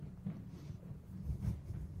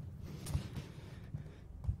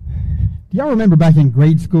Do y'all remember back in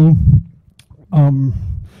grade school,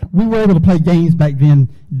 we were able to play games back then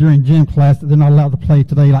during gym class that they're not allowed to play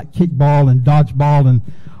today, like kickball and dodgeball and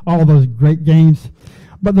all of those great games.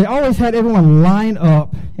 But they always had everyone line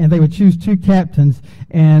up, and they would choose 2 captains,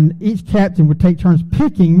 and each captain would take turns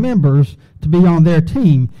picking members to be on their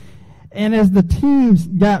team. And as the teams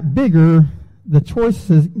got bigger,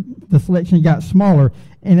 the selection got smaller,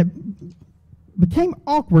 and it became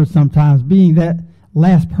awkward sometimes being that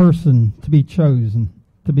last person to be chosen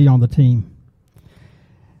to be on the team.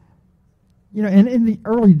 You know, and in the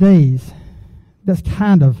early days, that's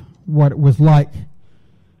kind of what it was like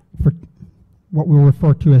for what we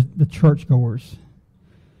refer to as the churchgoers.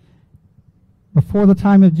 Before the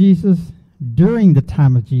time of Jesus, during the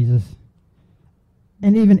time of Jesus,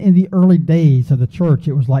 and even in the early days of the church,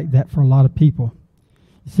 it was like that for a lot of people.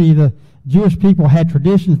 You see, the Jewish people had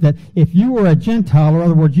traditions that if you were a Gentile, or in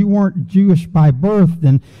other words, you weren't Jewish by birth,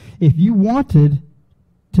 then if you wanted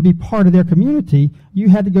to be part of their community, you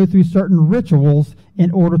had to go through certain rituals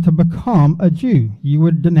in order to become a Jew. You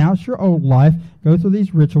would denounce your old life, go through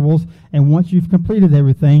these rituals, and once you've completed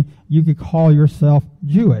everything, you could call yourself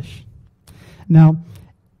Jewish. Now,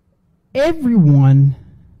 everyone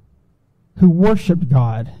who worshiped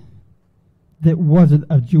God that wasn't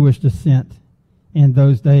of Jewish descent in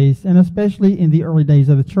those days, and especially in the early days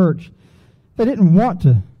of the church, they didn't want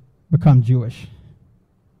to become Jewish.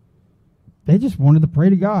 They just wanted to pray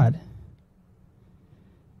to God.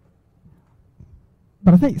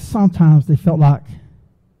 But I think sometimes they felt like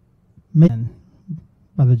men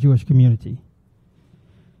by the Jewish community.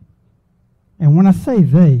 And when I say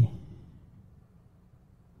they,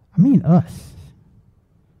 I mean us.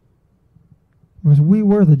 Because we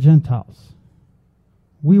were the Gentiles.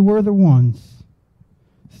 We were the ones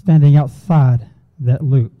standing outside that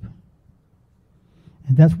loop.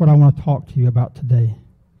 And that's what I want to talk to you about today,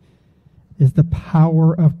 is the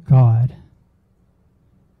power of God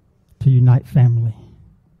to unite family.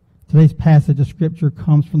 Today's passage of Scripture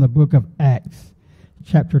comes from the book of Acts,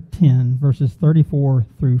 chapter 10, verses 34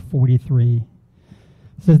 through 43. It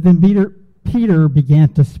says, Then Peter began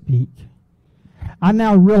to speak. I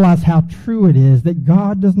now realize how true it is that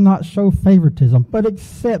God does not show favoritism, but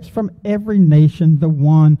accepts from every nation the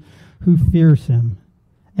one who fears him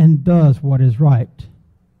and does what is right.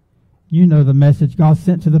 You know the message God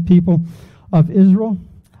sent to the people of Israel,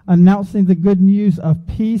 announcing the good news of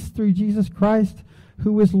peace through Jesus Christ,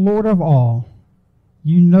 who is Lord of all.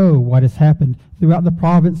 You know what has happened throughout the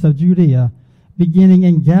province of Judea, beginning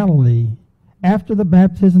in Galilee, after the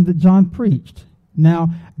baptism that John preached. Now,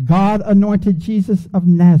 God anointed Jesus of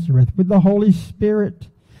Nazareth with the Holy Spirit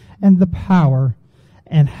and the power,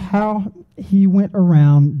 and how he went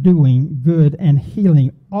around doing good and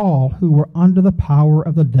healing all who were under the power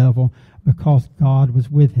of the devil, because God was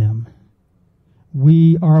with him.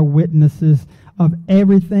 We are witnesses of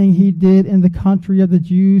everything he did in the country of the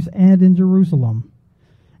Jews and in Jerusalem.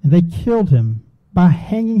 And they killed him by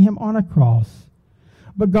hanging him on a cross.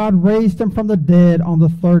 But God raised him from the dead on the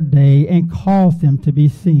 3rd day and caused him to be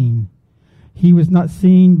seen. He was not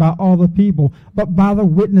seen by all the people, but by the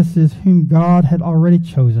witnesses whom God had already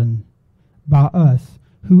chosen, by us,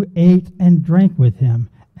 who ate and drank with him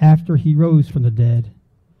after he rose from the dead.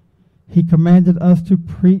 He commanded us to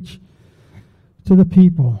preach to the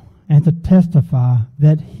people and to testify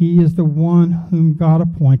that he is the one whom God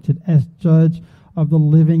appointed as judge of the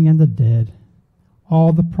living and the dead.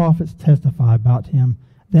 All the prophets testify about him,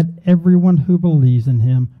 that everyone who believes in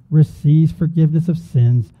him receives forgiveness of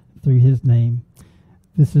sins through his name.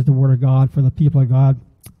 This is the word of God for the people of God.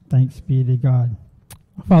 Thanks be to God.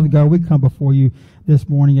 Father God, we come before you this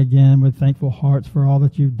morning again with thankful hearts for all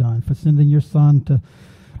that you've done, for sending your Son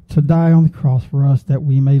to die on the cross for us that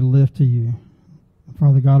we may live to you.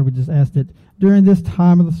 Father God, we just ask that during this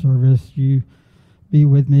time of the service, you be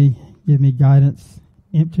with me, give me guidance,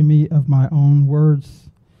 empty me of my own words,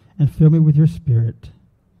 and fill me with your Spirit,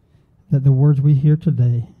 that the words we hear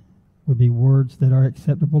today would be words that are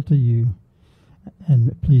acceptable to you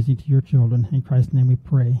and pleasing to your children. In Christ's name we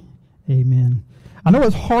pray. Amen. I know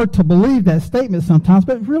it's hard to believe that statement sometimes,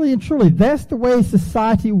 but really and truly, that's the way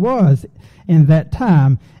society was in that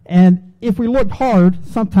time. And if we looked hard,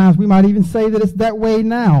 sometimes we might even say that it's that way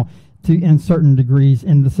now in certain degrees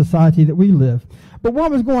in the society that we live. But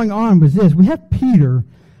what was going on was this. We have Peter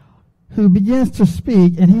who begins to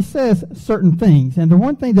speak, and he says certain things. And the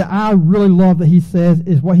one thing that I really love that he says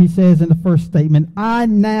is what he says in the first statement. I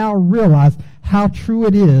now realize how true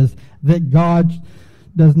it is that God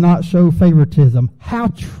does not show favoritism. How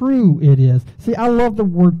true it is. See, I love the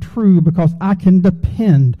word true because I can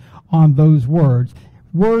depend on those words.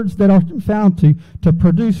 words that are found to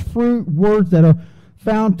produce fruit, words that are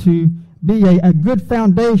found to be a good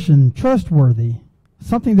foundation, trustworthy,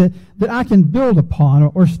 something that I can build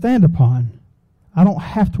upon or stand upon. I don't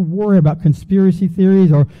have to worry about conspiracy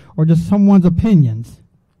theories or just someone's opinions,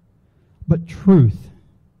 but truth.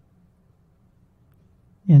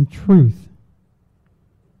 In truth,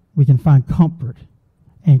 we can find comfort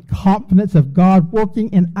and confidence of God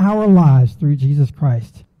working in our lives through Jesus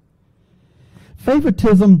Christ.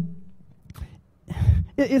 Favoritism,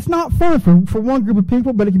 it's not fun for one group of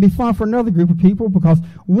people, but it can be fun for another group of people, because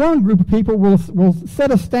one group of people will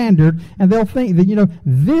set a standard and they'll think that,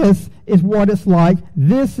 this is what it's like,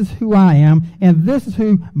 this is who I am, and this is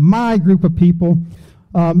who my group of people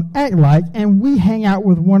act like, and we hang out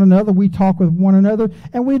with one another, we talk with one another,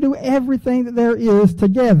 and we do everything that there is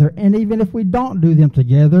together. And even if we don't do them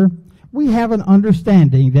together, we have an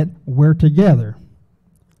understanding that we're together.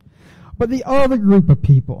 But the other group of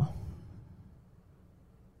people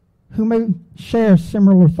who may share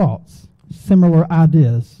similar thoughts, similar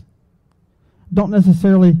ideas, don't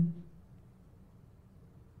necessarily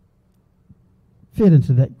fit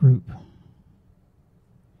into that group.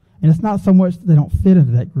 And it's not so much that they don't fit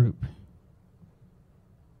into that group.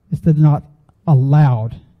 It's that they're not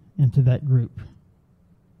allowed into that group.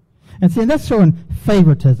 And see, and that's showing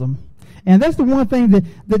favoritism. And that's the one thing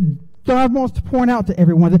that God wants to point out to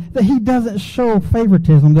everyone, that he doesn't show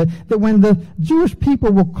favoritism, that when the Jewish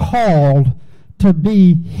people were called to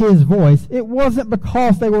be his voice, it wasn't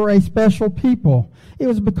because they were a special people. It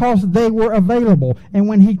was because they were available. And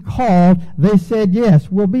when he called, they said, yes,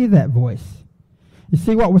 we'll be that voice. You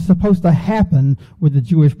see, what was supposed to happen with the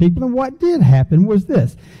Jewish people, and what did happen, was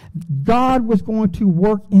this. God was going to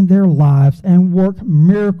work in their lives and work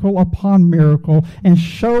miracle upon miracle and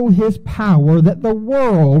show his power, that the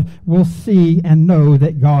world will see and know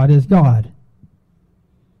that God is God.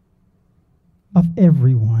 Of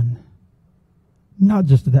everyone. Not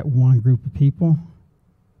just of that one group of people.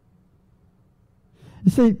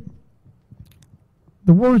 You see,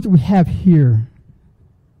 the words that we have here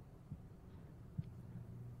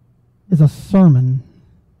is a sermon,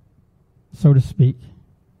 so to speak,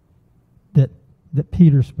 that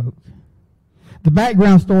Peter spoke. The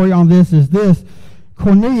background story on this is this.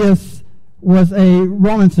 Cornelius was a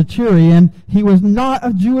Roman centurion. He was not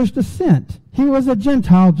of Jewish descent. He was a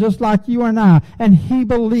Gentile just like you and I, and he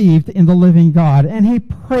believed in the living God, and he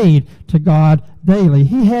prayed to God daily.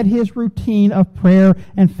 He had his routine of prayer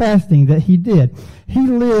and fasting that he did. He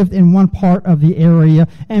lived in one part of the area,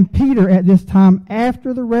 and Peter at this time,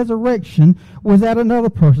 after the resurrection, was at another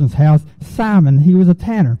person's house, Simon. He was a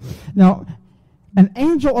tanner. Now, an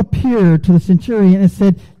angel appeared to the centurion and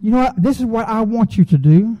said, you know what, this is what I want you to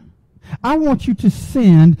do. I want you to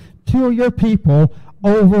send two of your people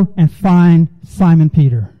over and find Simon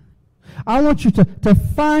Peter. I want you to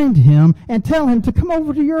find him and tell him to come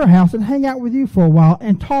over to your house and hang out with you for a while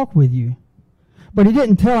and talk with you. But he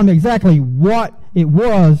didn't tell him exactly what it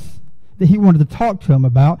was that he wanted to talk to him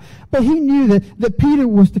about. But he knew that Peter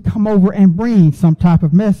was to come over and bring some type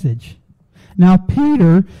of message. Now,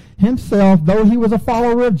 Peter himself, though he was a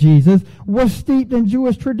follower of Jesus, was steeped in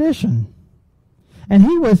Jewish tradition. And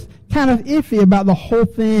he was kind of iffy about the whole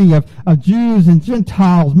thing of Jews and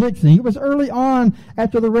Gentiles mixing. It was early on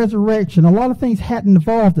after the resurrection. A lot of things hadn't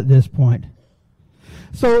evolved at this point.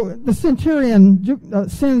 So the centurion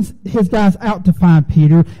sends his guys out to find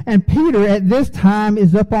Peter. And Peter at this time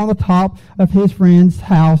is up on the top of his friend's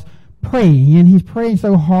house praying. And he's praying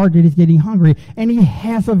so hard that he's getting hungry. And he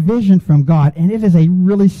has a vision from God. And it is a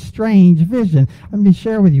really strange vision. Let me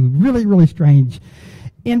share with you. Really, really strange.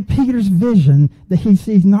 In Peter's vision that he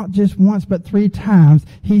sees not just once but 3 times,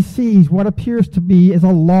 he sees what appears to be as a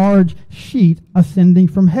large sheet ascending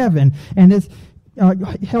from heaven. And it's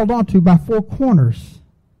held onto by 4 corners.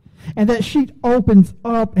 And that sheet opens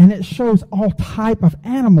up and it shows all type of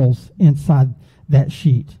animals inside that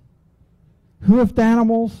sheet. Hoofed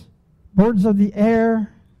animals, birds of the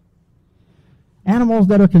air, animals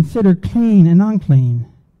that are considered clean and unclean.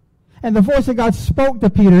 And the voice of God spoke to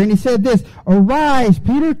Peter, and he said this, "Arise,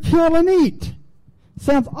 Peter, kill and eat."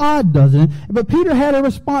 Sounds odd, doesn't it? But Peter had a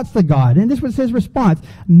response to God, and this was his response.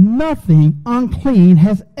 "Nothing unclean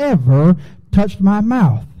has ever touched my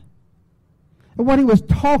mouth." And what he was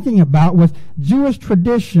talking about was Jewish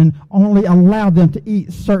tradition only allowed them to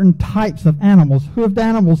eat certain types of animals. Hoofed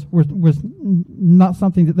animals was not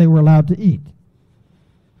something that they were allowed to eat,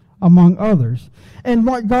 among others. And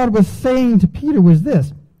what God was saying to Peter was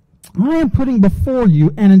this, I am putting before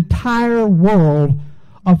you an entire world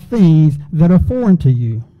of things that are foreign to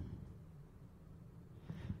you.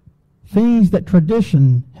 Things that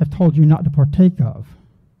tradition have told you not to partake of.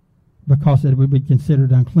 because it would be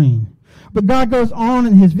considered unclean. But God goes on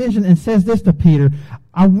in his vision and says this to Peter,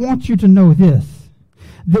 I want you to know this,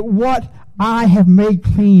 that what I have made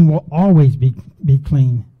clean will always be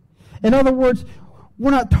clean. In other words,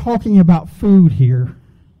 we're not talking about food here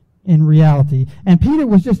in reality. And Peter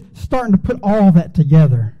was just starting to put all that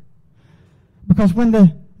together. Because when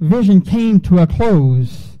the vision came to a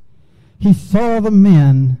close, he saw the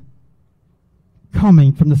men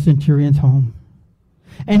coming from the centurion's home.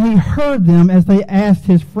 And he heard them as they asked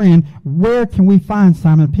his friend, where can we find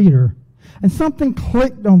Simon Peter? And something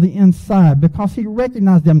clicked on the inside because he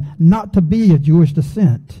recognized them not to be of Jewish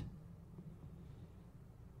descent.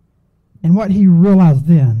 And what he realized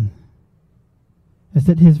then is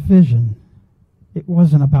that his vision, it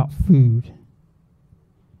wasn't about food,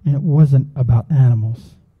 and it wasn't about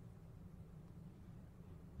animals.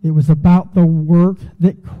 It was about the work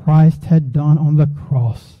that Christ had done on the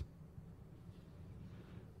cross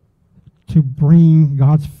to bring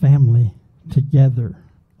God's family together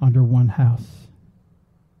under one house.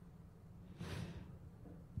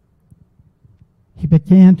 He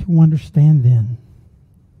began to understand then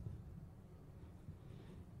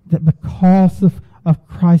that because of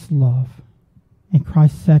Christ's love and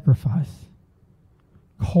Christ's sacrifice,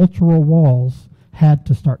 cultural walls had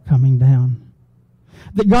to start coming down.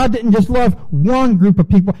 That God didn't just love one group of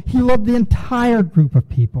people, he loved the entire group of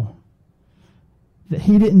people. That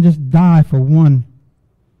he didn't just die for one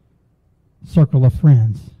circle of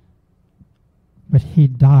friends, but he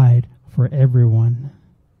died for everyone.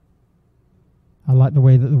 I like the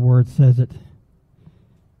way that the word says it,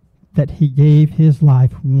 that he gave his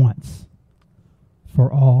life once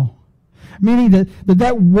for all. Meaning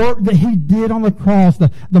that work that he did on the cross,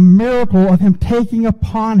 the miracle of him taking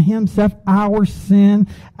upon himself our sin,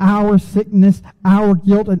 our sickness, our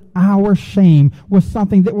guilt, and our shame was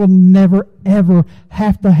something that will never, ever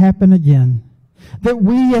have to happen again. That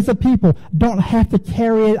we as a people don't have to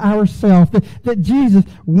carry it ourselves. That Jesus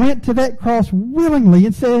went to that cross willingly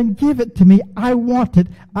and said, give it to me. I want it.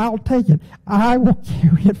 I'll take it. I will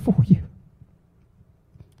carry it for you.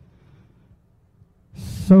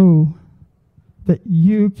 So that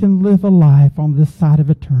you can live a life on this side of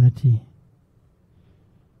eternity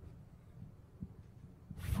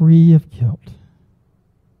free of guilt,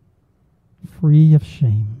 free of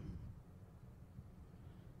shame.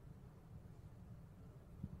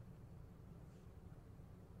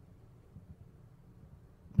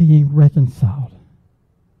 Being reconciled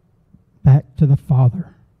back to the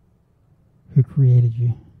Father who created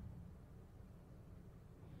you.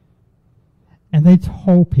 And they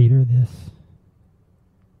told Peter this.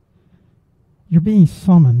 You're being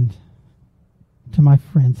summoned to my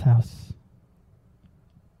friend's house.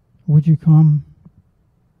 Would you come?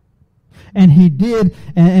 And he did,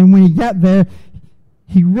 and when he got there,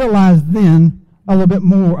 he realized then a little bit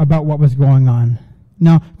more about what was going on.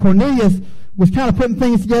 Now, Cornelius was kind of putting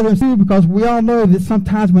things together too, because we all know that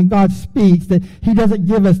sometimes when God speaks, that he doesn't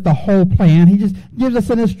give us the whole plan. He just gives us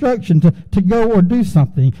an instruction to go or do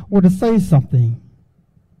something or to say something.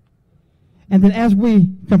 And then as we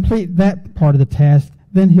complete that part of the task,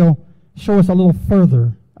 then he'll show us a little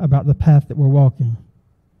further about the path that we're walking.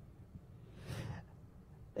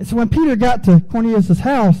 So when Peter got to Cornelius'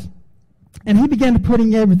 house, and he began to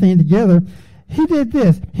putting everything together, he did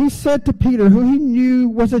this. He said to Peter, who he knew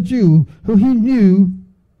was a Jew, who he knew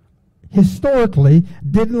historically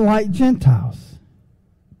didn't like Gentiles.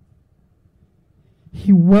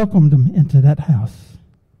 He welcomed him into that house.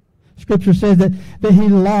 Scripture says that he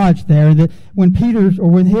lodged there, that when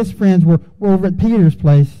his friends were over at Peter's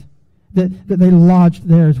place, that they lodged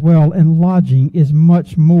there as well. And lodging is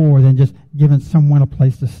much more than just giving someone a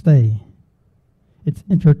place to stay. It's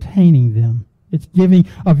entertaining them. It's giving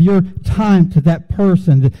of your time to that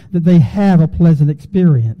person, that they have a pleasant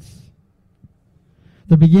experience.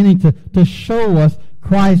 They're beginning to show us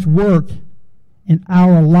Christ's work in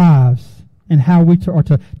our lives and how we are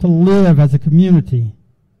to live as a community.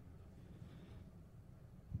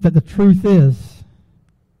 That the truth is,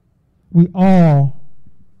 we all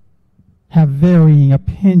have varying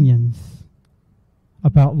opinions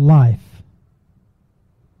about life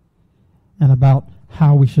and about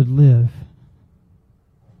how we should live.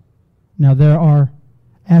 Now, there are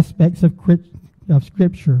aspects of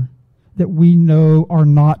Scripture that we know are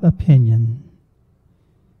not opinion.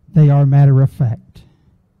 They are matter of fact.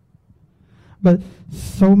 But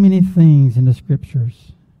so many things in the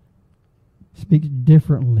Scriptures speaks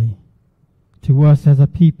differently to us as a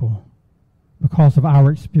people because of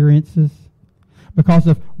our experiences, because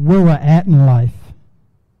of where we're at in life,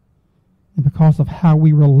 and because of how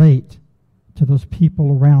we relate to those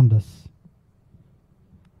people around us.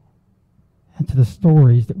 and to the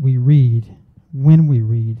stories that we read when we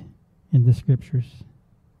read in the Scriptures.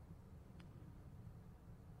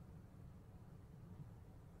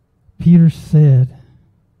 Peter said,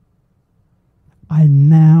 I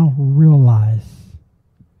now realize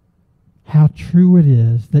how true it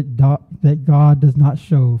is that God does not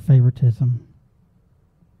show favoritism.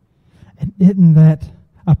 And isn't that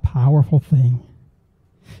a powerful thing?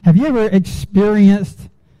 Have you ever experienced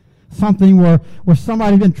something where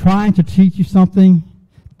somebody's been trying to teach you something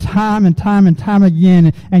time and time and time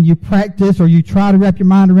again, and you practice or you try to wrap your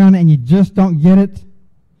mind around it and you just don't get it?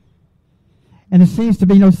 And there seems to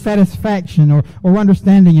be no satisfaction or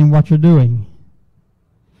understanding in what you're doing.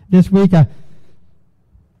 This week I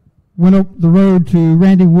went up the road to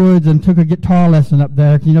Randy Woods and took a guitar lesson up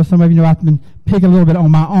there. You know, some of you know I've been picking a little bit on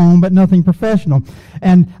my own, but nothing professional.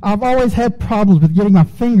 And I've always had problems with getting my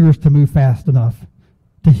fingers to move fast enough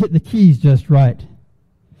to hit the keys just right.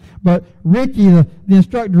 But Ricky, the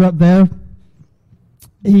instructor up there,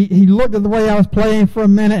 he looked at the way I was playing for a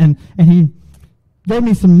minute, and he gave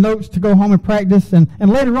me some notes to go home and practice. And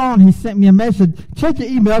later on, he sent me a message, check your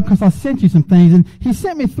email because I sent you some things. And he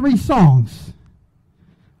sent me 3 songs.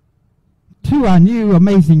 2 I knew,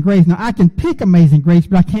 Amazing Grace. Now, I can pick Amazing Grace,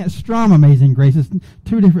 but I can't strum Amazing Grace. It's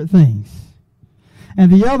 2 different things. And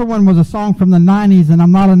the other one was a song from the 90s, and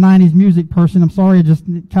I'm not a 90s music person. I'm sorry, it just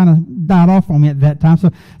kind of died off on me at that time.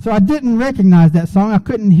 So I didn't recognize that song. I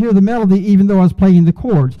couldn't hear the melody even though I was playing the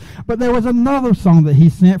chords. But there was another song that he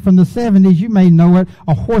sent from the 70s. You may know it,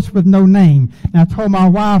 A Horse with No Name. And I told my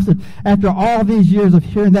wife that after all these years of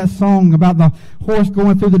hearing that song about the horse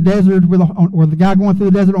going through the desert, or the guy going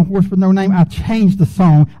through the desert on a horse with no name, I changed the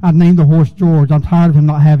song. I named the horse George. I'm tired of him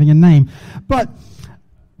not having a name. But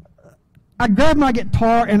I grabbed my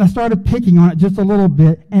guitar and I started picking on it just a little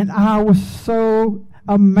bit, and I was so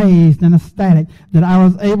amazed and ecstatic that I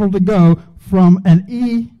was able to go from an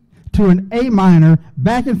E to an A minor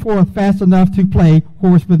back and forth fast enough to play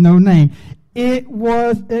Horse with No Name. It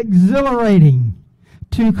was exhilarating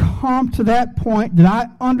to come to that point that I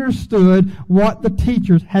understood what the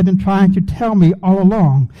teachers had been trying to tell me all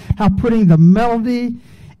along, how putting the melody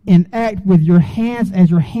in act with your hands, as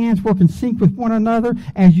your hands work in sync with one another,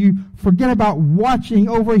 as you forget about watching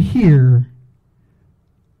over here,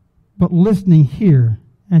 but listening here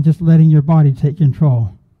and just letting your body take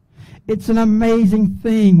control. It's an amazing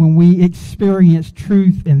thing when we experience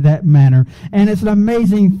truth in that manner. And it's an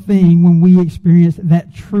amazing thing when we experience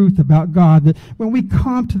that truth about God, that when we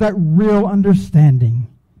come to that real understanding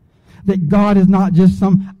that God is not just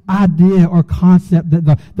some idea or concept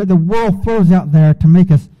that the world throws out there to make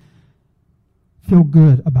us feel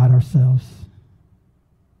good about ourselves.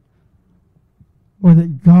 Or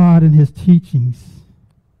that God and His teachings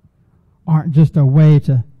aren't just a way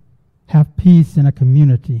to have peace in a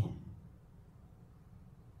community,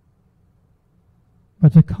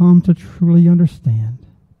 but to come to truly understand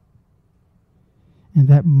in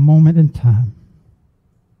that moment in time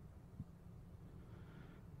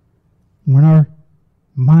when our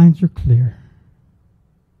minds are clear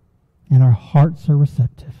and our hearts are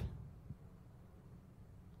receptive,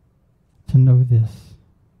 to know this,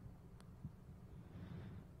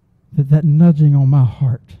 that nudging on my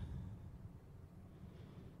heart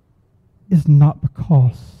is not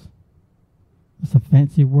because of some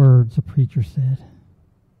fancy words a preacher said.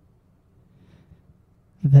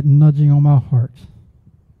 That nudging on my heart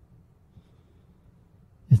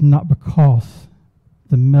is not because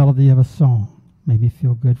the melody of a song made me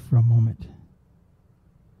feel good for a moment.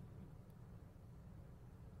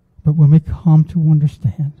 But when we come to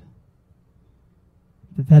understand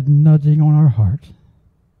that nudging on our heart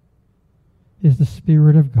is the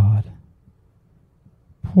Spirit of God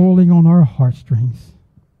pulling on our heartstrings,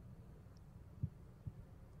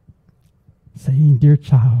 saying, "Dear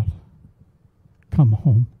child, come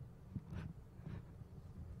home."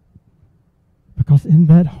 Because in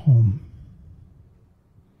that home,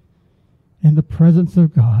 in the presence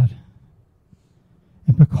of God,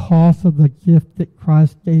 and because of the gift that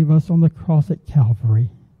Christ gave us on the cross at Calvary,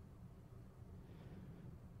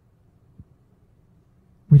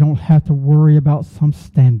 we don't have to worry about some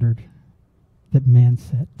standard that man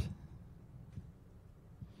set.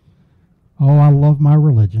 Oh, I love my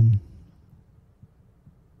religion.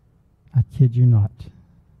 I kid you not.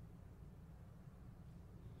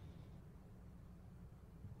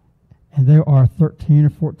 And there are 13 or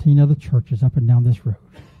 14 other churches up and down this road.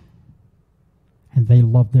 And they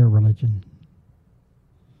love their religion.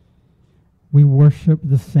 We worship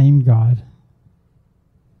the same God.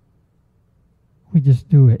 We just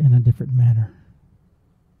do it in a different manner.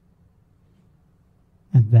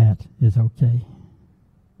 And that is okay.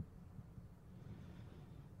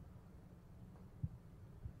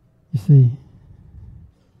 see,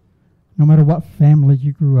 no matter what family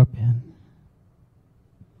you grew up in,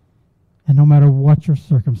 and no matter what your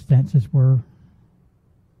circumstances were,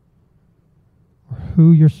 or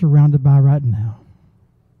who you're surrounded by right now,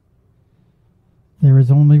 there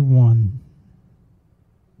is only one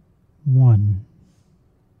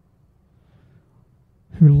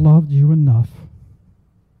who loved you enough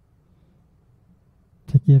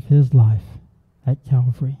to give his life at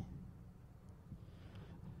Calvary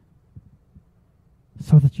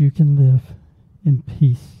so that you can live in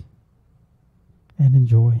peace and in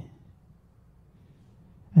joy.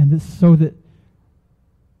 And it's so that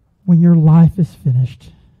when your life is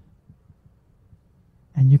finished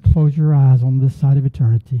and you close your eyes on this side of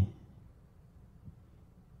eternity,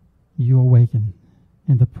 you awaken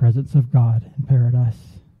in the presence of God in paradise.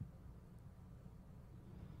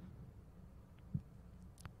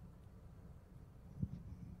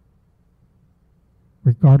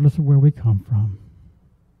 Regardless of where we come from,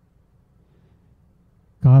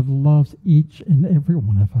 God loves each and every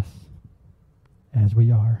one of us as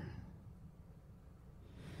we are.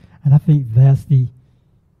 And I think that's the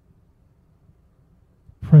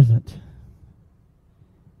present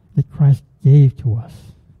that Christ gave to us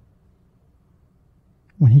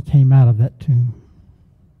when he came out of that tomb.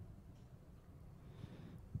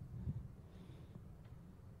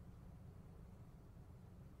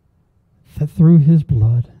 That through his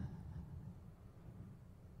blood,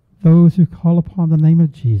 those who call upon the name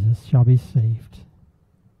of Jesus shall be saved.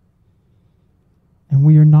 And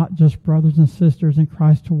we are not just brothers and sisters in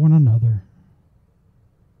Christ to one another,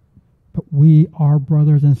 but we are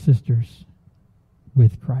brothers and sisters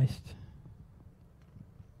with Christ.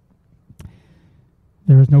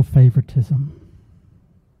 There is no favoritism.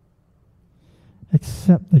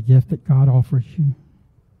 Accept the gift that God offers you.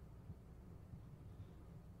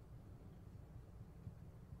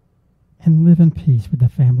 And live in peace with the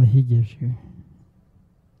family he gives you.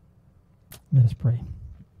 Let us pray.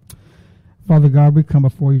 Father God, we come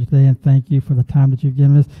before you today and thank you for the time that you've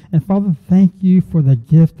given us. And Father, thank you for the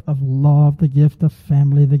gift of love, the gift of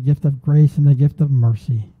family, the gift of grace, and the gift of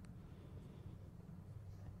mercy.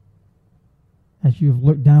 As you have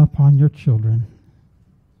looked down upon your children.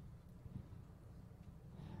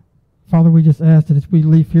 Father, we just ask that as we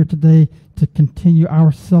leave here today to continue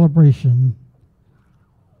our celebration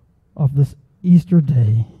of this Easter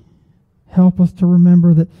day, help us to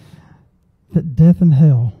remember that death and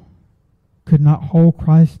hell could not hold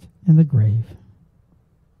Christ in the grave,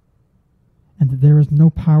 and that there is no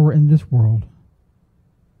power in this world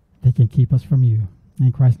that can keep us from you.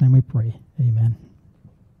 In Christ's name we pray. Amen.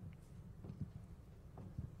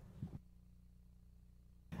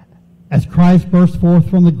 As Christ burst forth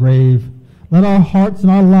from the grave, let our hearts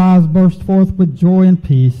and our lives burst forth with joy and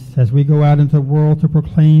peace as we go out into the world to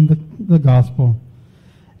proclaim the gospel,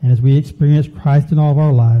 and as we experience Christ in all of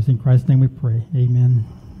our lives. In Christ's name we pray. Amen.